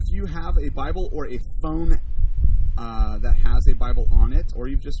you have a Bible or a phone that has a Bible on it, or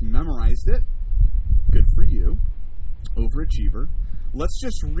you've just memorized it, good for you, overachiever. Let's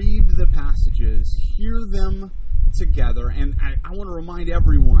just read the passages, hear them together, and I want to remind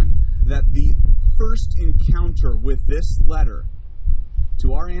everyone that the first encounter with this letter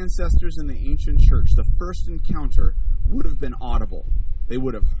to our ancestors in the ancient church, the first encounter would have been audible. They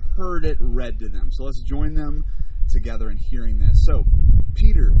would have heard it read to them. So let's join them together in hearing this. So,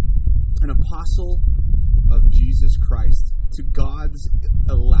 Peter, an apostle of Jesus Christ, to God's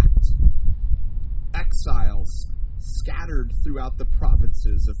elect, exiles scattered throughout the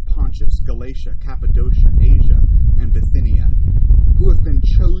provinces of Pontus, Galatia, Cappadocia, Asia, and Bithynia, who have been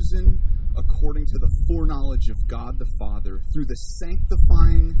chosen according to the foreknowledge of God the Father through the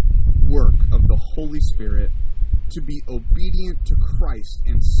sanctifying work of the Holy Spirit, to be obedient to Christ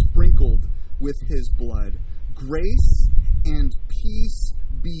and sprinkled with his blood. Grace and peace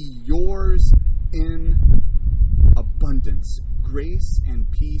be yours in abundance. Grace and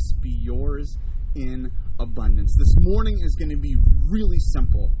peace be yours in abundance. This morning is going to be really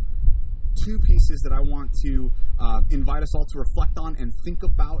simple. Two pieces that I want to invite us all to reflect on and think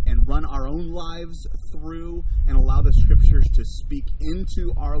about and run our own lives through and allow the scriptures to speak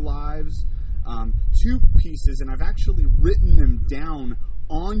into our lives. Two pieces, and I've actually written them down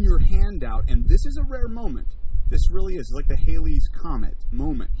on your handout, and this is a rare moment. This really is like the Halley's Comet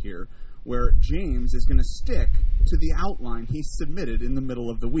moment here, where James is going to stick to the outline he submitted in the middle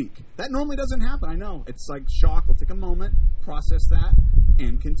of the week. That normally doesn't happen, I know. It's like shock. We'll take a moment, process that,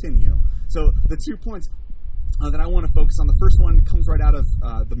 and continue. So the 2 points that I want to focus on, the first one comes right out of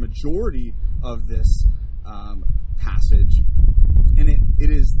the majority of this passage, and it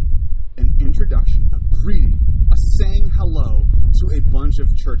is an introduction, a greeting, a saying hello to a bunch of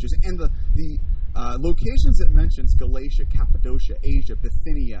churches. And the locations it mentions, Galatia, Cappadocia, Asia,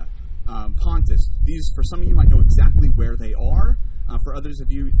 Bithynia, Pontus, these, for some of you, might know exactly where they are. For others of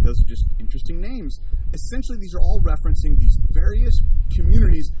you, those are just interesting names. Essentially, these are all referencing these various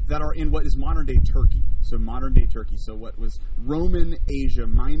communities that are in what is modern-day Turkey. So modern-day Turkey. So what was Roman Asia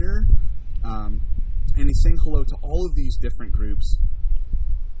Minor. And he's saying hello to all of these different groups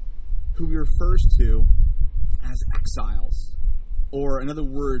who he refers to as exiles. Or another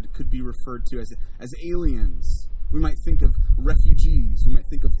word could be referred to as aliens. We might think of refugees. We might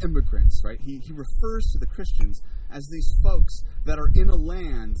think of immigrants, right? He refers to the Christians as these folks that are in a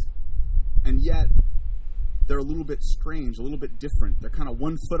land, and yet they're a little bit strange, a little bit different. They're kind of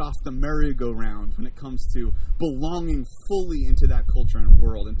 1 foot off the merry-go-round when it comes to belonging fully into that culture and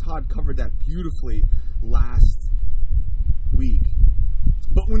world. And Todd covered that beautifully last week.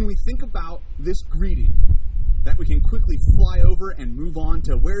 But when we think about this greeting, that we can quickly fly over and move on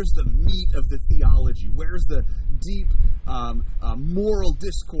to where's the meat of the theology, where's the deep moral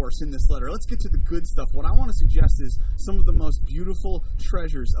discourse in this letter. Let's get to the good stuff. What I want to suggest is some of the most beautiful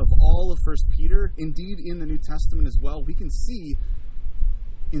treasures of all of 1 Peter, indeed in the New Testament as well. We can see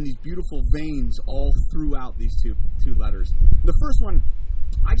in these beautiful veins all throughout these two letters. The first one,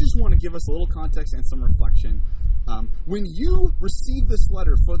 I just want to give us a little context and some reflection. When you receive this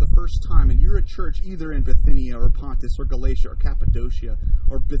letter for the first time, and you're a church either in Bithynia or Pontus or Galatia or Cappadocia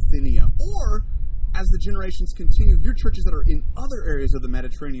or Bithynia, or as the generations continue, your churches that are in other areas of the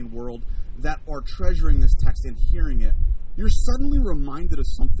Mediterranean world that are treasuring this text and hearing it, you're suddenly reminded of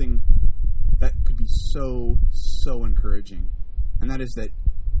something that could be so, so encouraging. And that is that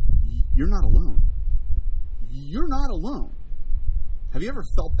you're not alone. You're not alone. Have you ever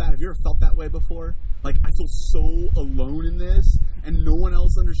felt that? Have you ever felt that way before? Like, I feel so alone in this, and no one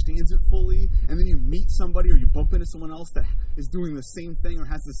else understands it fully, and then you meet somebody or you bump into someone else that is doing the same thing or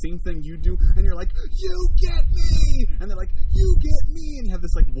has the same thing you do, and you're like, you get me! And they're like, you get me! And you have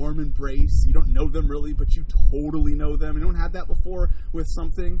this, like, warm embrace. You don't know them really, but you totally know them. Anyone had that before with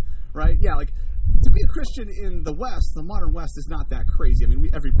something, right? Yeah, like, to be a Christian in the West, the modern West, is not that crazy. I mean,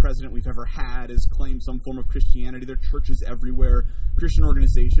 every president we've ever had has claimed some form of Christianity. There are churches everywhere, Christian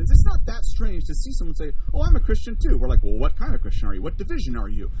organizations. It's not that strange to see someone say, oh, I'm a Christian too. We're like, well, what kind of Christian are you? What division are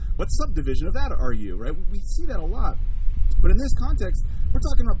you? What subdivision of that are you? Right? We see that a lot. But in this context, we're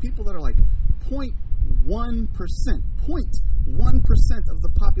talking about people that are like 0.1%, 0.1% of the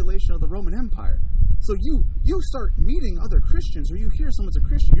population of the Roman Empire. So you start meeting other Christians, or you hear someone's a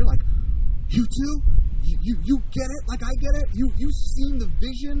Christian, you're like, you too? You get it like I get it? You've seen the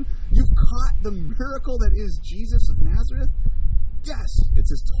vision? You've caught the miracle that is Jesus of Nazareth? Yes, it's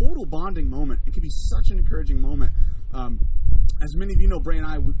this total bonding moment. It can be such an encouraging moment. As many of you know, Bray and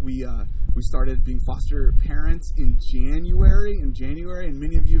I, we started being foster parents in January, and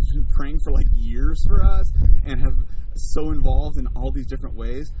many of you have been praying for like years for us, and have so involved in all these different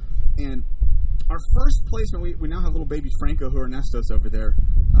ways. And our first placement, we now have little baby Franco, who Ernesto's over there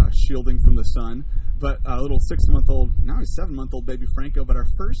shielding from the sun. But a little 6-month-old, now he's 7-month-old baby Franco. But our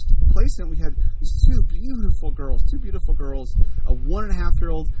first placement, we had these two beautiful girls, a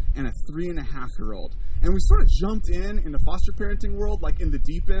 1.5-year-old and a 3.5-year-old. And we sort of jumped in the foster parenting world, like in the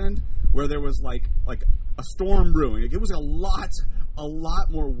deep end, where there was like a storm brewing. It was a lot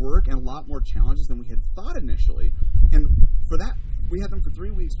more work and a lot more challenges than we had thought initially. And for that, we had them for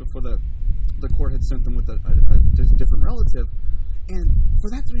 3 weeks before the court had sent them with a different relative. And for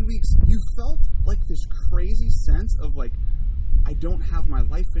that 3 weeks, you felt like this crazy sense of like, I don't have my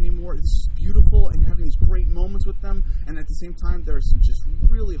life anymore. This is beautiful, and you're having these great moments with them. And at the same time, there are some just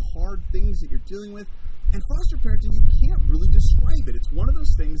really hard things that you're dealing with. And foster parenting, you can't really describe it. It's one of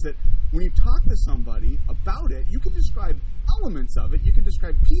those things that when you talk to somebody about it, you can describe elements of it. You can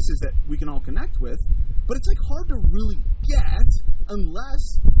describe pieces that we can all connect with. But it's like hard to really get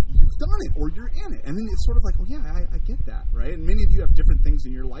unless you've done it or you're in it. And then it's sort of like, oh yeah, I get that, right? And many of you have different things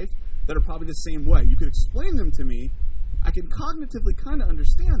in your life that are probably the same way. You could explain them to me. I can cognitively kind of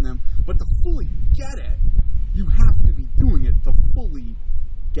understand them, but to fully get it, you have to be doing it to fully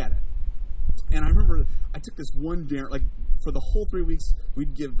get it. And I remember I took this one dinner, like for the whole 3 weeks,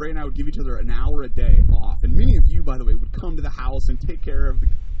 Bray and I would give each other an hour a day off. And many of you, by the way, would come to the house and take care of the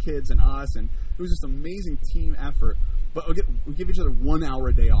kids and us. And it was just an amazing team effort. But we'd give each other 1 hour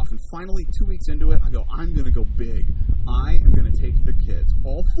a day off. And finally, 2 weeks into it, I go, I'm going to go big. I am going to take the kids,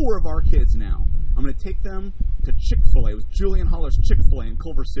 all 4 of our kids now. I'm going to take them to Chick-fil-A. It was Julian Holler's Chick-fil-A in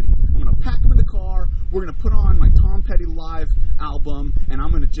Culver City. I'm going to pack them in the car. We're going to put on my Tom Petty Live album, and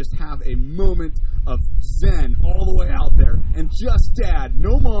I'm going to just have a moment of zen all the way out there. And just dad,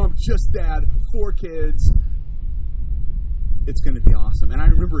 no mom, just dad, 4 kids. It's going to be awesome. And I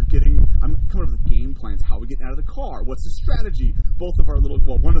remember I'm coming up with game plans. How we get out of the car? What's the strategy? Both of our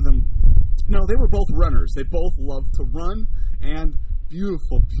one of them, no, they were both runners. They both love to run, and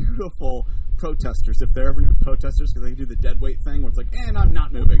beautiful, beautiful protesters. If they're ever new protesters, because they do the dead weight thing where it's like, and I'm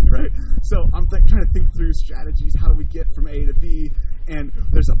not moving, right? So I'm trying to think through strategies. How do we get from A to B? And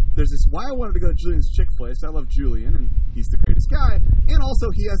there's this why I wanted to go to Julian's Chick-fil-A. So I love Julian, and he's the greatest guy. And also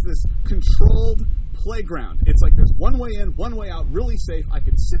he has this controlled playground. It's like there's one way in, one way out, really safe. I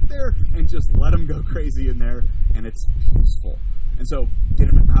could sit there and just let him go crazy in there, and it's peaceful. And so get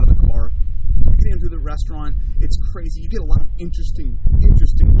him out of the car, get him through the restaurant. It's crazy. You get a lot of interesting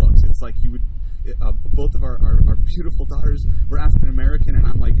looks. It's like you would. Both of our beautiful daughters were African American, and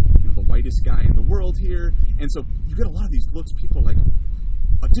I'm like, the whitest guy in the world here. And so you get a lot of these looks. People like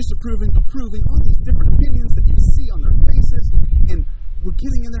disapproving, approving, all these different opinions that you see on their faces. And we're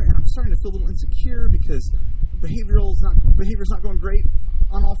getting in there, and I'm starting to feel a little insecure because behavior's not going great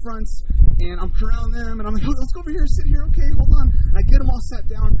on all fronts. And I'm corralling them, and I'm like, oh, let's go over here, sit here, okay, hold on. And I get them all sat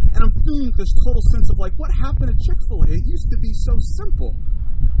down, and I'm feeling this total sense of like, what happened at Chick-fil-A? It used to be so simple.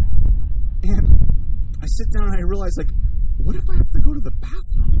 And I sit down and I realize, like, what if I have to go to the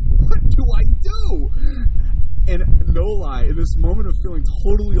bathroom? What do I do? And no lie, in this moment of feeling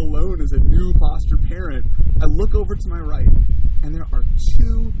totally alone as a new foster parent, I look over to my right, and there are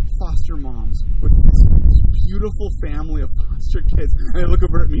 2 foster moms with this beautiful family of foster kids. And they look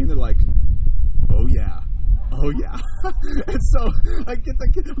over at me and they're like, oh yeah. And so I get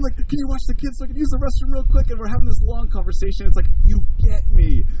the kid. I'm like, can you watch the kids so I can use the restroom real quick? And we're having this long conversation. It's like, you get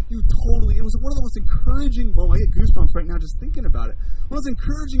me. It was one of the most encouraging moments. I get goosebumps right now just thinking about it. One of those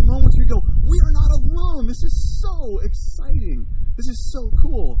encouraging moments where you go, we are not alone. This is so exciting. This is so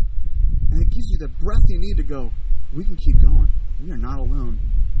cool. And it gives you the breath you need to go, we can keep going. We are not alone.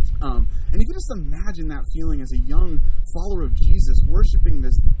 And you can just imagine that feeling as a young follower of Jesus, worshiping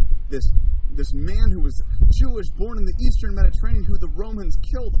this man who was Jewish, born in the Eastern Mediterranean, who the Romans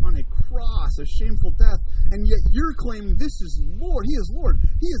killed on a cross, a shameful death, and yet you're claiming this is Lord. He is Lord.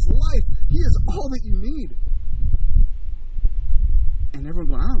 He is life. He is all that you need. And everyone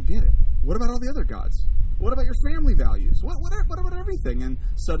going, I don't get it. What about all the other gods? What about your family values? What about everything? And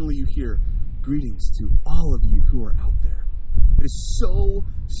suddenly you hear, greetings to all of you who are out there. It is so,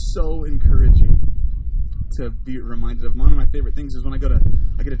 so encouraging to be reminded of. One of my favorite things is when I get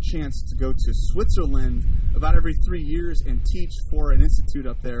a chance to go to Switzerland about every 3 years and teach for an institute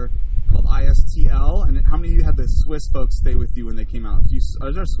up there called ISTL. And how many of you had the Swiss folks stay with you when they came out?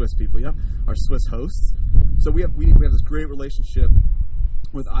 Our Swiss people, yeah, our Swiss hosts. So we have this great relationship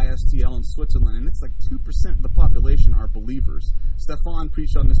with ISTL in Switzerland, and it's like 2% of the population are believers. Stefan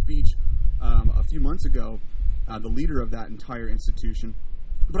preached on this beach a few months ago, the leader of that entire institution.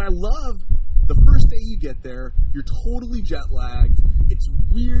 But I love the first day you get there, you're totally jet lagged. It's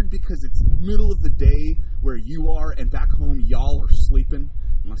weird because it's middle of the day where you are, and back home y'all are sleeping.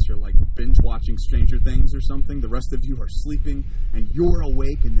 Unless you're like binge watching Stranger Things or something, the rest of you are sleeping, and you're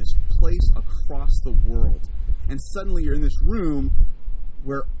awake in this place across the world. And suddenly you're in this room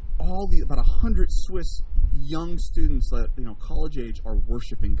where about 100 Swiss young students that, college age, are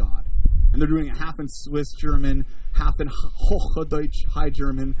worshiping God. And they're doing it half in Swiss German, half in Hochdeutsch, High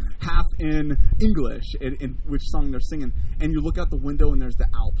German, half in English, in which song they're singing. And you look out the window and there's the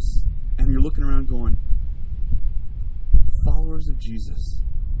Alps. And you're looking around going, followers of Jesus,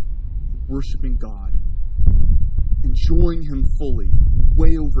 worshiping God, enjoying Him fully,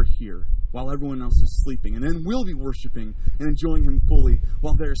 way over here, while everyone else is sleeping. And then we'll be worshiping and enjoying Him fully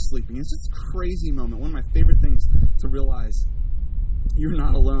while they're sleeping. It's just a crazy moment. One of my favorite things to realize, you're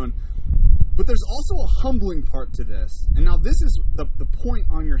not alone. But there's also a humbling part to this. And now this is the point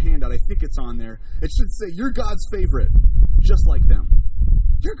on your handout. I think it's on there. It should say, you're God's favorite, just like them.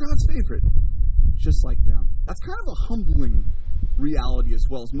 You're God's favorite, just like them. That's kind of a humbling reality as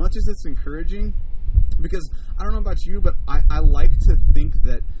well, as much as it's encouraging. Because I don't know about you, but I like to think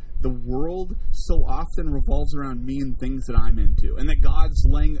that the world so often revolves around me and things that I'm into. And that God's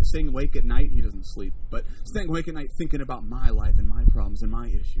staying awake at night. He doesn't sleep, but staying awake at night thinking about my life and my problems and my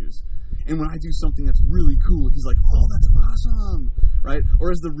issues. And when I do something that's really cool, He's like, oh, that's awesome, right? Or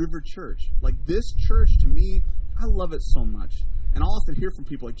as the River Church. Like, this church, to me, I love it so much. And I'll often hear from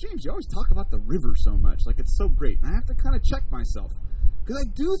people like, James, you always talk about the river so much. Like, it's so great. And I have to kind of check myself. Because I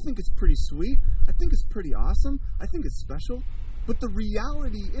do think it's pretty sweet. I think it's pretty awesome. I think it's special. But the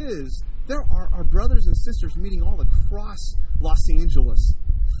reality is, there are our brothers and sisters meeting all across Los Angeles.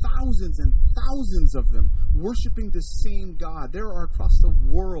 Thousands and thousands of them worshiping the same God. There are across the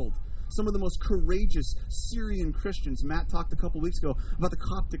world some of the most courageous Syrian Christians. Matt talked a couple weeks ago about the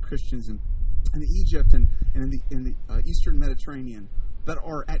Coptic Christians in Egypt and in the Eastern Mediterranean that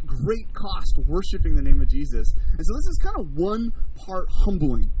are at great cost worshiping the name of Jesus. And so this is kind of one part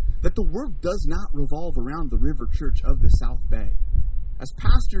humbling, that the world does not revolve around the River Church of the South Bay. As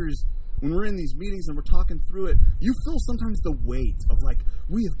pastors, when we're in these meetings and we're talking through it, you feel sometimes the weight of like,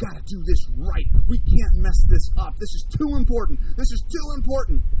 we have got to do this right. We can't mess this up. This is too important. This is too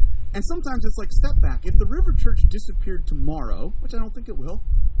important. And sometimes it's like, step back. If the River Church disappeared tomorrow, which I don't think it will,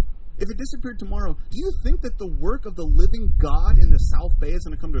 if it disappeared tomorrow, do you think that the work of the living God in the South Bay is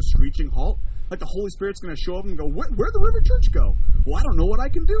going to come to a screeching halt? Like the Holy Spirit's going to show up and go, where'd the River Church go? Well, I don't know what I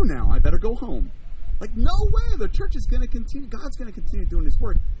can do now. I better go home. Like, no way. The church is going to continue. God's going to continue doing His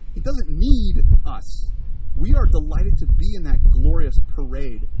work. He doesn't need us. We are delighted to be in that glorious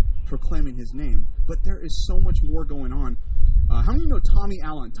parade proclaiming His name. But there is so much more going on. How many of you know Tommy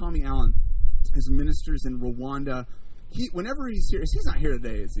Allen? Tommy Allen is ministers in Rwanda. Whenever he's here, he's not here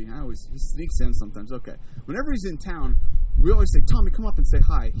today, is he? He sneaks in sometimes. Okay. Whenever he's in town, we always say, Tommy, come up and say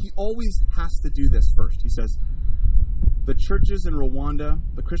hi. He always has to do this first. He says, the churches in Rwanda,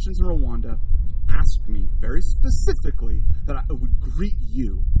 the Christians in Rwanda, asked me very specifically that I would greet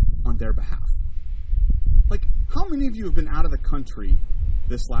you on their behalf. Like, how many of you have been out of the country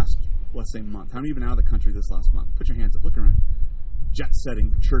this last, let's say, month? How many have been out of the country this last month? Put your hands up. Look around.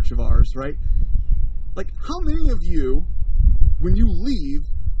 Jet-setting church of ours, right? Like, how many of you, when you leave,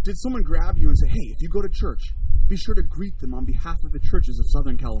 did someone grab you and say, hey, if you go to church, be sure to greet them on behalf of the churches of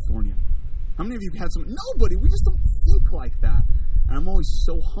Southern California? How many of you have had some? Nobody. We just don't think like that. And I'm always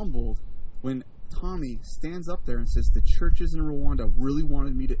so humbled when Tommy stands up there and says, the churches in Rwanda really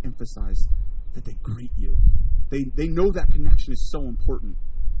wanted me to emphasize that they greet you. They know that connection is so important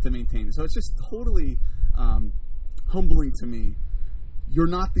to maintain. So it's just totally humbling to me. You're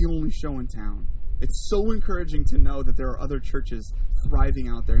not the only show in town. It's so encouraging to know that there are other churches thriving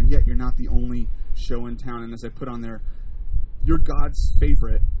out there, and yet you're not the only show in town. And as I put on there, you're God's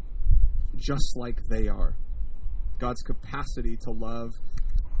favorite, just like they are. God's capacity to love.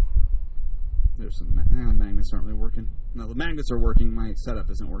 There's some magnets aren't really working. No, the magnets are working. My setup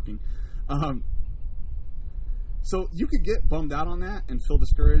isn't working. So you could get bummed out on that and feel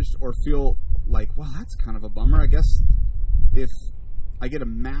discouraged, or feel like, well, that's kind of a bummer. I guess if I get a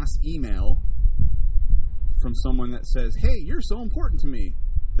mass email from someone that says, hey, you're so important to me,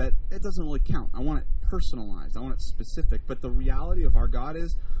 that it doesn't really count. I want it personalized. I want it specific. But the reality of our God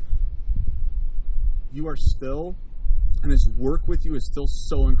is, you are still, and His work with you is still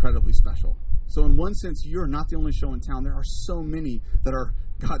so incredibly special. So in one sense, you're not the only show in town. There are so many that are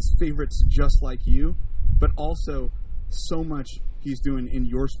God's favorites just like you, but also so much He's doing in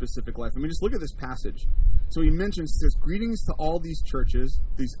your specific life. I mean, just look at this passage. So he mentions, says, greetings to all these churches,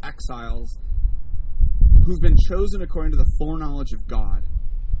 these exiles, who've been chosen according to the foreknowledge of God.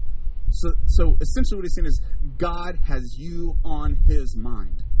 So essentially what he's saying is God has you on his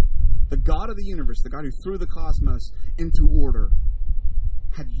mind. The God of the universe, the God who threw the cosmos into order,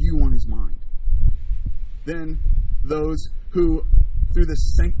 had you on his mind. Then those who, through the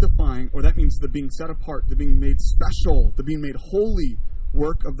sanctifying, or that means the being set apart, the being made special, the being made holy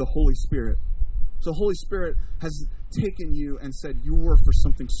work of the Holy Spirit. So the Holy Spirit has taken you and said you were for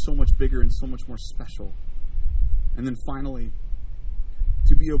something so much bigger and so much more special. And then finally,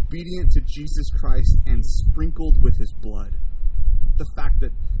 to be obedient to Jesus Christ and sprinkled with his blood. The fact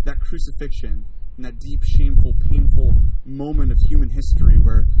that that crucifixion and that deep, shameful, painful moment of human history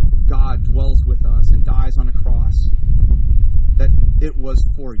where God dwells with us and dies on a cross, that it was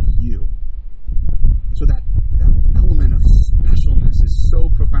for you. So that element of specialness is so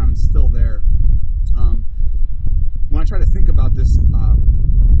profound and still there. When I try to think about this,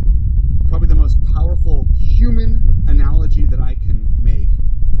 probably the most powerful human analogy that I can make.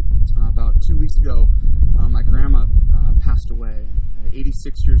 About 2 weeks ago, my grandma passed away,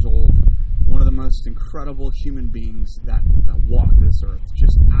 86 years old, one of the most incredible human beings that walked this earth.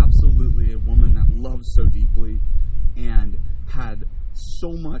 Just absolutely a woman that loved so deeply and had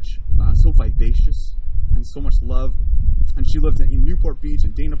so much, so vivacious and so much love. And she lived in Newport Beach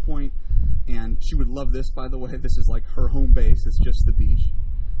and Dana Point, and she would love this, by the way. This is like her home base. It's just the beach.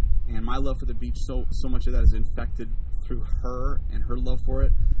 And my love for the beach, so much of that is infected through her and her love for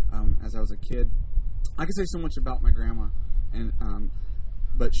it as I was a kid. I could say so much about my grandma, and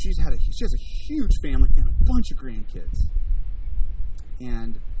but she has a huge family and a bunch of grandkids.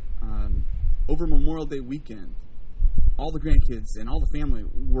 And over Memorial Day weekend, all the grandkids and all the family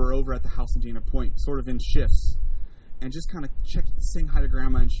were over at the house in Dana Point, sort of in shifts, and just kind of saying hi to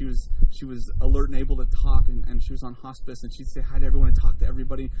Grandma. And she was alert and able to talk, and she was on hospice, and she'd say hi to everyone and talk to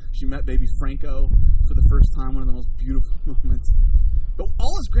everybody. She met baby Franco for the first time, one of the most beautiful moments. But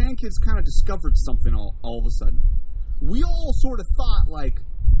all his grandkids kind of discovered something all of a sudden. We all sort of thought, like,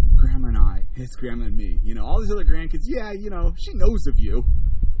 Grandma and I, it's Grandma and me. You know, all these other grandkids, yeah, you know, she knows of you.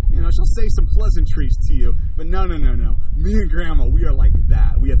 You know, she'll say some pleasantries to you. But no. Me and Grandma, we are like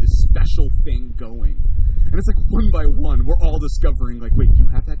that. We have this special thing going. And it's like one by one, we're all discovering, like, wait, you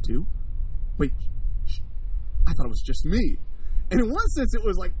have that too? Wait, I thought it was just me. And in one sense, it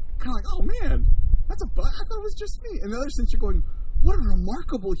was like, kind of like, oh man, I thought it was just me. In the other sense, you're going, what a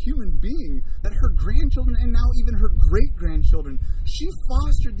remarkable human being that her grandchildren and now even her great-grandchildren, she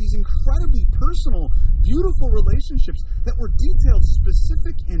fostered these incredibly personal, beautiful relationships that were detailed,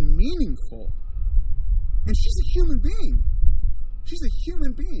 specific, and meaningful. And she's a human being. She's a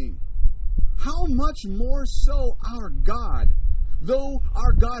human being. How much more so our God, though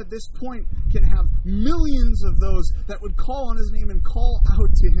our God at this point can have millions of those that would call on his name and call out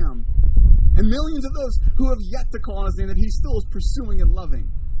to him, and millions of those who have yet to call on his name that he still is pursuing and loving,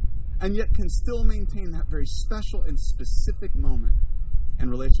 and yet can still maintain that very special and specific moment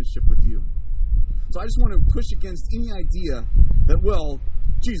and relationship with you. So I just want to push against any idea that, well,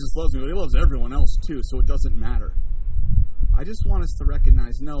 Jesus loves me, but he loves everyone else too, so it doesn't matter. I just want us to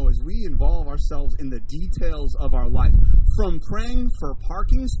recognize, no, as we involve ourselves in the details of our life, from praying for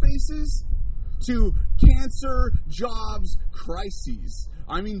parking spaces to cancer, jobs, crises.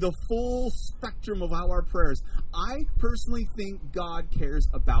 I mean, the full spectrum of our prayers. I personally think God cares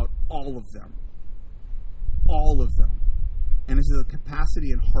about all of them. All of them. And it's the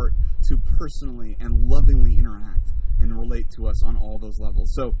capacity and heart to personally and lovingly interact and relate to us on all those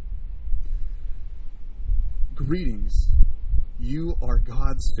levels. So, greetings. You are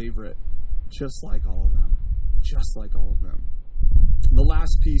God's favorite, just like all of them. Just like all of them. The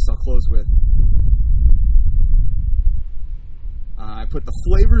last piece I'll close with. I put the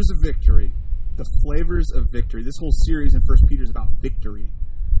flavors of victory. The flavors of victory. This whole series in 1 Peter is about victory.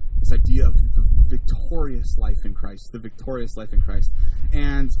 This idea of the victorious life in Christ. The victorious life in Christ.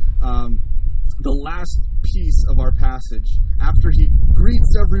 And the last piece of our passage, after he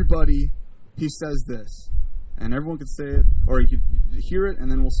greets everybody, he says this. And everyone could say it, or you could hear it,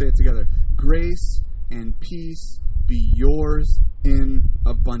 and then we'll say it together. Grace and peace be yours in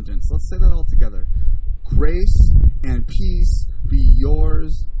abundance. Let's say that all together. Grace and peace be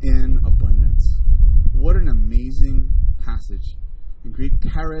yours in abundance. What an amazing passage. In Greek,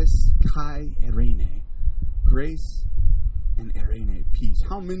 charis kai erene. Grace and erene, peace.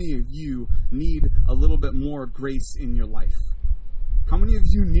 How many of you need a little bit more grace in your life? How many of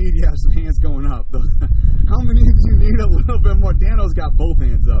you need, some hands going up. How many of you need a little bit more? Dano's got both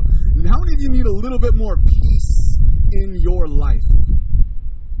hands up. How many of you need a little bit more peace in your life?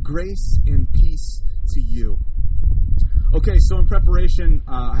 Grace and peace to you. Okay, so in preparation,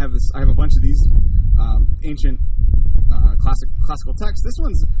 I have a bunch of these ancient classical text. This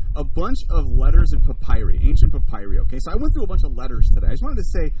one's a bunch of letters and papyri, ancient papyri, okay? So I went through a bunch of letters today. I just wanted to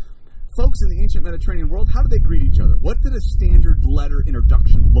say, folks in the ancient Mediterranean world, how did they greet each other? What did a standard letter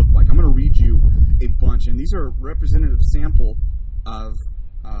introduction look like? I'm going to read you a bunch, and these are a representative sample of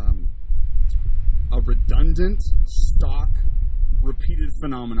a redundant, stock, repeated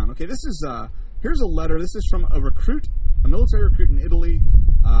phenomenon. Okay, this is, here's a letter. This is from a military recruit in Italy,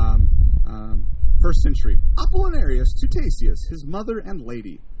 1st century. Apollinarius to Tasius, his mother and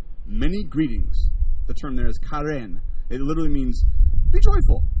lady, many greetings. The term there is karen. It literally means be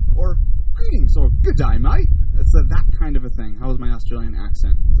joyful, or greetings, or good day, mate. It's that kind of a thing. How was my Australian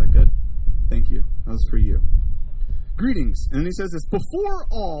accent? Was that good? Thank you. That was for you. Greetings. And then he says this, before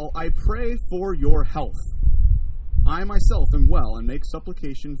all, I pray for your health. I myself am well and make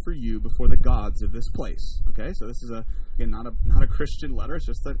supplication for you before the gods of this place. Okay, so this is, again, not a Christian letter. It's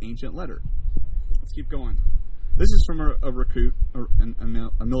just an ancient letter. Let's keep going. This is from a recruit,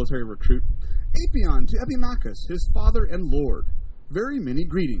 a military recruit. Apion to Epimachus, his father and lord. Very many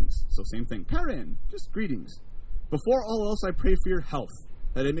greetings. So same thing. Karen, just greetings. Before all else, I pray for your health,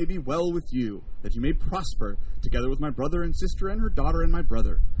 that it may be well with you, that you may prosper, together with my brother and sister and her daughter and my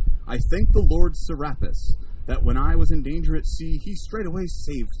brother. I thank the Lord Serapis, that when I was in danger at sea, he straightway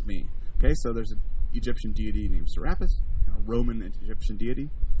saved me. Okay, so there's an Egyptian deity named Serapis, a Roman and Egyptian deity.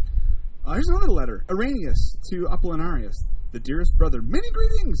 Here's another letter. Irenaeus to Apollinarius, the dearest brother. Many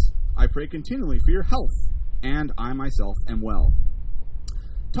greetings. I pray continually for your health, and I myself am well.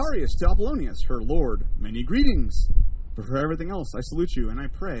 Tarius to Apollonius, her lord. Many greetings. But for everything else, I salute you, and I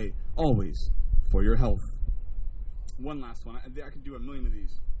pray always for your health. One last one. I could do a million of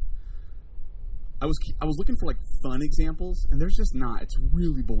these. I was looking for, fun examples, and there's just not. It's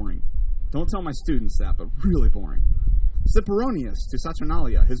really boring. Don't tell my students that, but really boring. Ciceronius to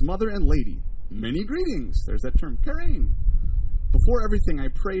Saturnalia, his mother and lady. Many greetings. There's that term. Karen. Before everything, I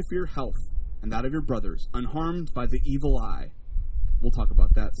pray for your health and that of your brothers, unharmed by the evil eye. We'll talk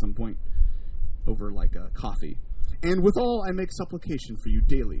about that at some point over coffee. And withal, I make supplication for you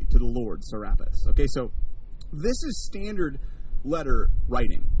daily to the Lord Serapis. Okay, so this is standard letter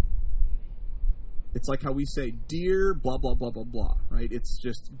writing. It's like how we say, dear blah, blah, blah, blah, blah, right? It's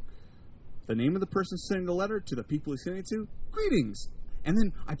just the name of the person sending the letter to the people he's sending it to. Greetings. And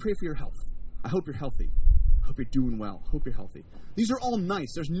then I pray for your health. I hope you're healthy. I hope you're doing well. I hope you're healthy. These are all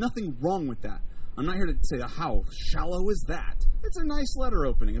nice. There's nothing wrong with that. I'm not here to say, how shallow is that? It's a nice letter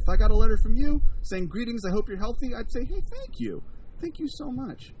opening. If I got a letter from you saying, greetings, I hope you're healthy, I'd say, hey, thank you. Thank you so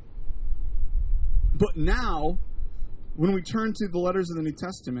much. But now, when we turn to the letters of the New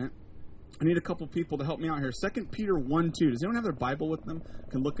Testament, I need a couple people to help me out here. 2 Peter 1:2. Does anyone have their Bible with them?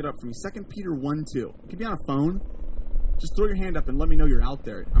 Can look it up for me. 2 Peter 1:2. It could be on a phone. Just throw your hand up and let me know you're out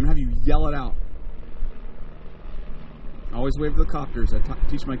there. I'm going to have you yell it out. I always wave to the copters. I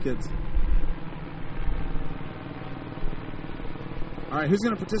teach my kids. All right, who's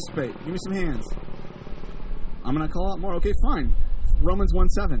going to participate? Give me some hands. I'm going to call out more. Okay, fine. Romans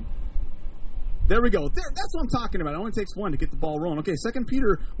 1:7. There we go. That's what I'm talking about. It only takes one to get the ball rolling. Okay, 2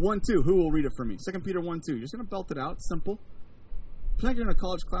 Peter 1:2. Who will read it for me? 2 Peter 1:2. You're just going to belt it out. It's simple. It's like you're in a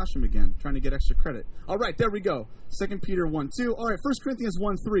college classroom again, trying to get extra credit. All right, there we go. 2 Peter 1:2. All right, 1 Corinthians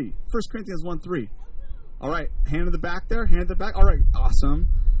 1:3. 1 Corinthians 1:3. All right, hand in the back there. Hand in the back. All right, awesome.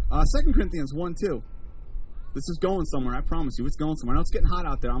 2 Corinthians 1:2. This is going somewhere. I promise you. It's going somewhere. I know it's getting hot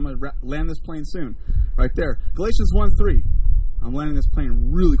out there. I'm going to land this plane soon. Right there. Galatians 1:3. I'm landing this plane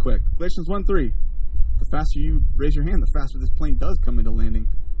really quick. Galatians 1:3. The faster you raise your hand, the faster this plane does come into landing.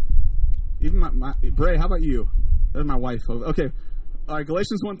 Even my Bray, how about you? That's my wife. Okay. All right,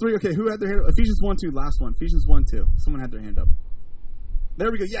 Galatians 1:3. Okay, who had their hand up? Ephesians 1:2, last one. Ephesians 1:2. Someone had their hand up.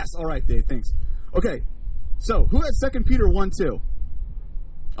 There we go. Yes. All right, Dave. Thanks. Okay. So, who had 2 Peter 1:2?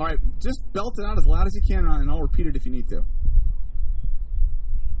 All right, just belt it out as loud as you can, and I'll repeat it if you need to.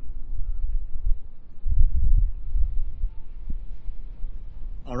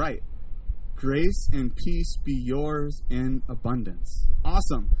 All right. Grace and peace be yours in abundance.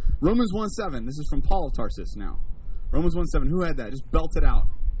 Awesome. Romans 1:7. This is from Paul of Tarsus now. Romans 1:7. Who had that? Just belt it out.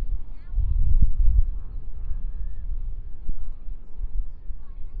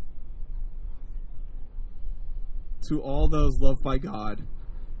 To all those loved by God,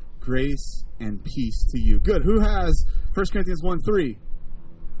 grace and peace to you. Good. Who has 1 Corinthians 1:3?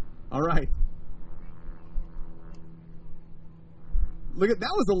 All right. Look at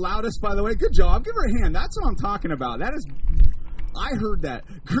that was the loudest, by the way. Good job. Give her a hand. That's what I'm talking about. That is, I heard that.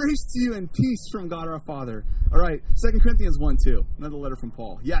 Grace to you and peace from God our Father. All right. 2 Corinthians 1:2. Another letter from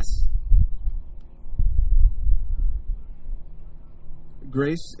Paul. Yes.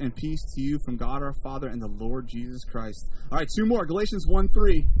 Grace and peace to you from God our Father and the Lord Jesus Christ. All right, two more. Galatians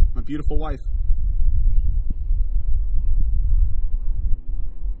 1:3. My beautiful wife.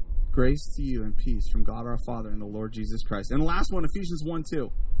 Grace to you and peace from God our Father and the Lord Jesus Christ. And the last one, Ephesians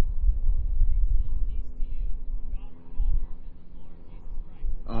 1:2.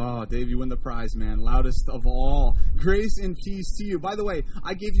 Oh, Dave, you win the prize, man. Loudest of all. Grace and peace to you. By the way,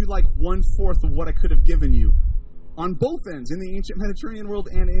 I gave you like 1/4 of what I could have given you on both ends, in the ancient Mediterranean world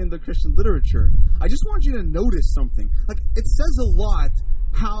and in the Christian literature. I just want you to notice something. Like, it says a lot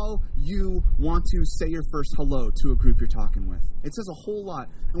how you want to say your first hello to a group you're talking with. It says a whole lot.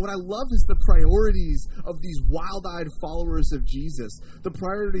 And what I love is the priorities of these wild-eyed followers of Jesus. The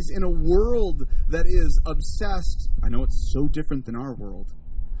priorities in a world that is obsessed. I know it's so different than our world.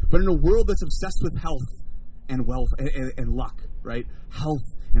 But in a world that's obsessed with health and wealth and luck, right?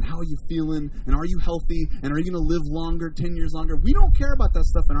 Health and how are you feeling and are you healthy and are you going to live longer, 10 years longer? We don't care about that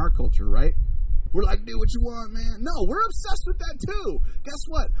stuff in our culture, right? We're like, do what you want, man. No, we're obsessed with that too. Guess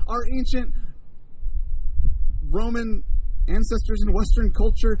what? Our ancient Roman ancestors in Western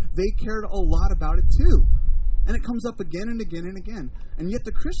culture, they cared a lot about it too. And it comes up again and again and again. And yet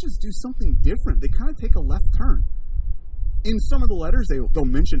the Christians do something different. They kind of take a left turn. In some of the letters, they'll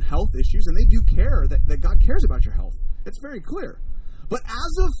mention health issues, and they do care that God cares about your health. It's very clear. But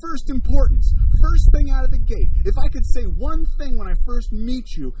as of first importance, first thing out of the gate, if I could say one thing when I first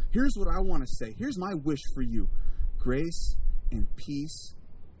meet you, here's what I want to say. Here's my wish for you. Grace and peace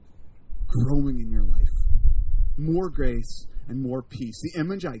growing in your life. More grace and more peace. The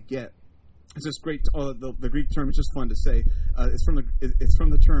image I get is this great, the Greek term is just fun to say. It's from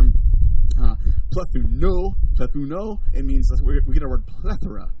the term plethuno. It means, we get our word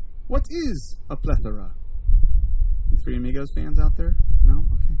plethora. What is a plethora? You Three Amigos fans out there? No?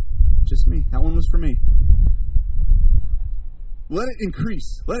 Okay. Just me. That one was for me. Let it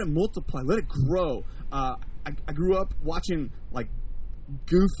increase. Let it multiply. Let it grow. I grew up watching, like,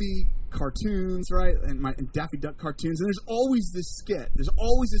 goofy cartoons, right? And Daffy Duck cartoons. And there's always this skit. There's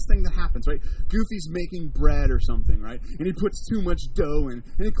always this thing that happens, right? Goofy's making bread or something, right? And he puts too much dough in,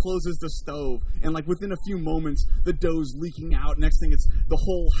 and he closes the stove. And like within a few moments, the dough's leaking out. Next thing, it's the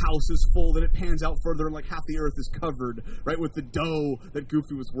whole house is full. Then it pans out further, and like half the earth is covered, right, with the dough that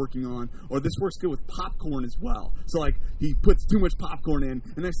Goofy was working on. Or this works good with popcorn as well. So like he puts too much popcorn in,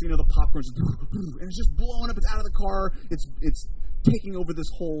 and next thing you know, the popcorn's and it's just blowing up. It's out of the car. It's taking over this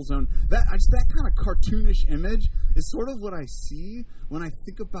whole zone. That kind of cartoonish image is sort of what I see when I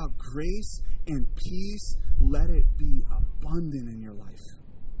think about grace and peace. Let it be abundant in your life.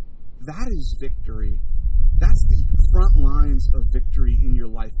 That is victory. That's the front lines of victory in your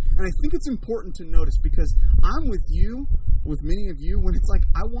life. And I think it's important to notice, because I'm with you, with many of you, when it's like,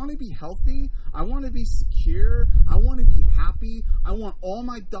 I want to be healthy, I want to be secure, I want to be happy, I want all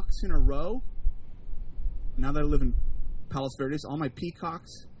my ducks in a row. Now that I live in Palos Verdes, all my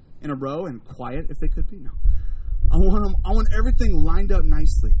peacocks in a row and quiet if they could be. No, I want everything lined up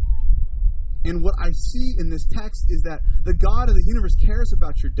nicely. And what I see in this text is that the God of the universe cares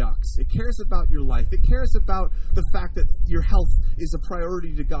about your ducks. It cares about your life. It cares about the fact that your health is a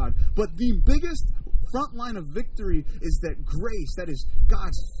priority to God. But the biggest front line of victory is that grace, that is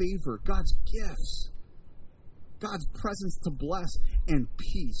God's favor, God's gifts, God's presence to bless, and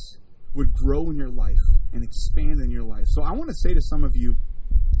peace would grow in your life and expand in your life. So I want to say to some of you,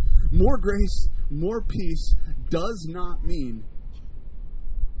 more grace, more peace does not mean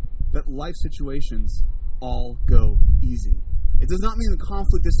that life situations all go easy. It does not mean the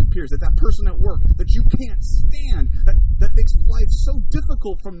conflict disappears, that person at work that you can't stand, that makes life so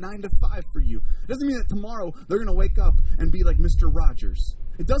difficult from 9 to 5 for you. It doesn't mean that tomorrow they're going to wake up and be like Mr. Rogers.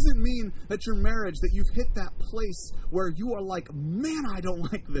 It doesn't mean that your marriage, that you've hit that place where you are like, man, I don't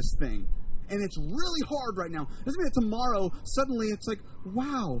like this thing, and it's really hard right now. It doesn't mean that tomorrow, suddenly it's like,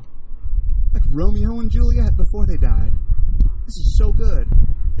 wow, like Romeo and Juliet before they died. This is so good.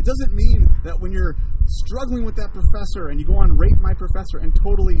 It doesn't mean that when you're struggling with that professor and you go on Rate My Professor and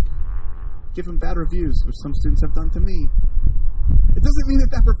totally give him bad reviews, which some students have done to me, it doesn't mean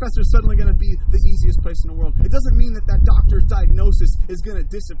that professor is suddenly going to be the easiest place in the world. It doesn't mean that doctor's diagnosis is going to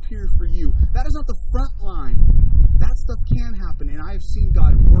disappear for you. That is not the front line. That stuff can happen, and I have seen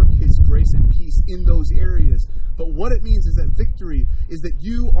God work His grace and peace in those areas. But what it means is that victory is that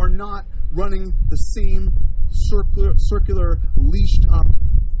you are not running the same circular leashed up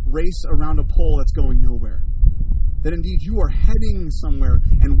race around a pole that's going nowhere. That indeed you are heading somewhere,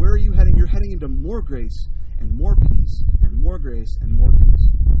 and where are you heading? You're heading into more grace and more peace and more grace and more peace.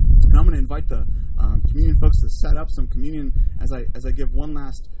 And I'm going to invite the communion folks to set up some communion as I give one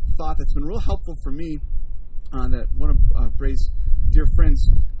last thought that's been real helpful for me, that one of Bray's dear friends,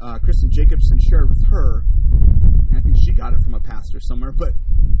 Kristen Jacobson, shared with her, and I think she got it from a pastor somewhere, but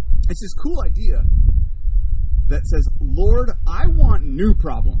it's this cool idea that says, Lord, I want new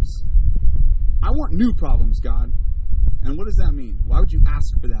problems. I want new problems, God. And what does that mean? Why would you ask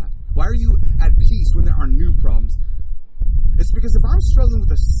for that? Why are you at peace when there are new problems? It's because if I'm struggling with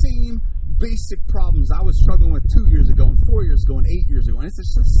the same basic problems I was struggling with 2 years ago and 4 years ago and 8 years ago, and it's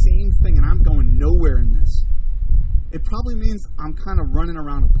just the same thing and I'm going nowhere in this, it probably means I'm kind of running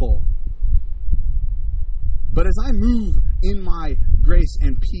around a pole. But as I move in my grace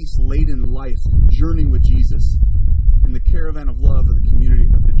and peace-laden life, journeying with Jesus in the caravan of love of the community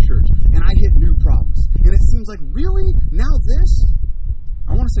of the church, and I hit new problems, and it seems like, really? Now this?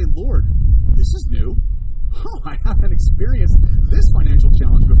 I want to say, Lord, this is new. Oh, I haven't experienced this financial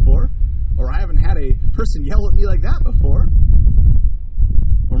challenge before, or I haven't had a person yell at me like that before,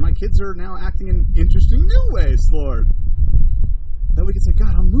 or my kids are now acting in interesting new ways, Lord. That we can say,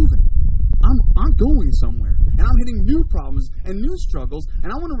 God, I'm moving. I'm going somewhere, and I'm hitting new problems and new struggles,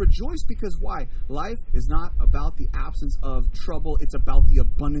 and I want to rejoice because why? Life is not about the absence of trouble, it's about the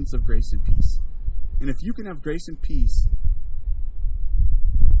abundance of grace and peace. And if you can have grace and peace,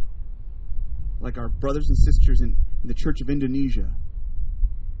 like our brothers and sisters in the Church of Indonesia,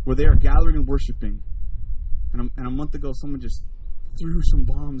 where they are gathering and worshiping, and a month ago someone just threw some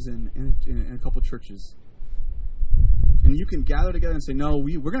bombs in a couple churches. And you can gather together and say, no,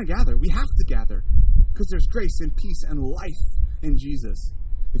 we're going to gather. We have to gather because there's grace and peace and life in Jesus.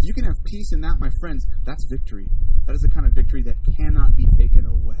 If you can have peace in that, my friends, that's victory. That is the kind of victory that cannot be taken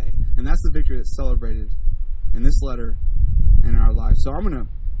away. And that's the victory that's celebrated in this letter and in our lives. So I'm going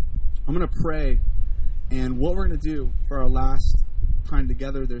to pray, and what we're going to do for our last time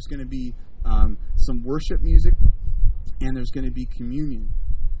together, there's going to be some worship music, and there's going to be communion.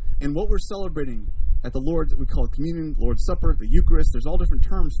 And what we're celebrating at the Lord's, we call it communion, Lord's Supper, the Eucharist, there's all different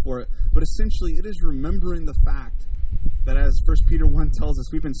terms for it, but essentially it is remembering the fact that, as 1 Peter 1 tells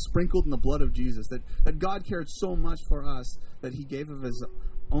us, we've been sprinkled in the blood of Jesus, that God cared so much for us that he gave of his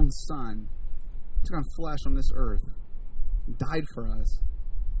own Son, took on flesh on this earth, died for us,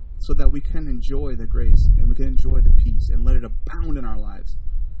 so that we can enjoy the grace and we can enjoy the peace and let it abound in our lives.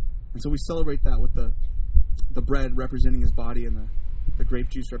 And so we celebrate that with the bread representing his body and the grape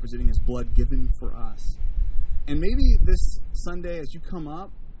juice representing his blood given for us. And maybe this Sunday as you come up,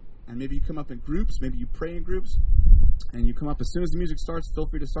 and maybe you come up in groups, maybe you pray in groups, and you come up as soon as the music starts, feel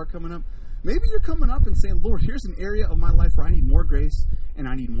free to start coming up. Maybe you're coming up and saying, Lord, here's an area of my life where I need more grace and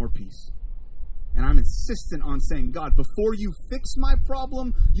I need more peace. And I'm insistent on saying, God, before you fix my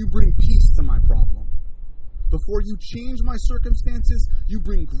problem, you bring peace to my problem. Before you change my circumstances, you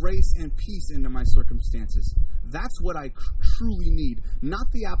bring grace and peace into my circumstances. That's what I truly need, not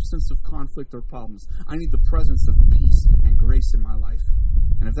the absence of conflict or problems. I need the presence of peace and grace in my life.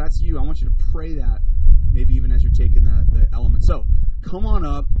 And if that's you, I want you to pray that, maybe even as you're taking the element. So, come on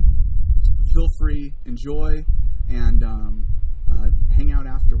up, feel free, enjoy, and hang out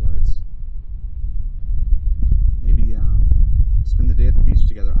afterwards. Maybe spend the day at the beach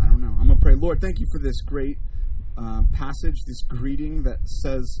together. I don't know. I'm going to pray. Lord, thank you for this great passage, this greeting that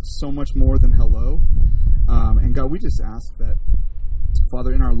says so much more than hello. And God, we just ask that,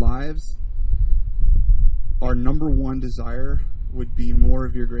 Father, in our lives, our number one desire would be more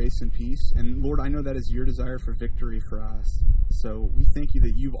of your grace and peace. And Lord, I know that is your desire for victory for us. So we thank you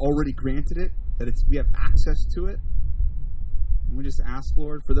that you've already granted it, that we have access to it. And we just ask,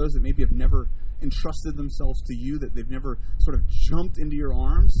 Lord, for those that maybe have never entrusted themselves to you, that they've never sort of jumped into your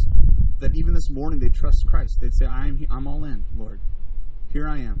arms, that even this morning they trust Christ. They'd say, I'm all in, Lord. Here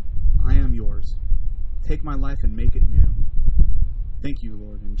I am. I am yours. Take my life and make it new. Thank you,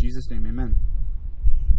 Lord. In Jesus' name, amen.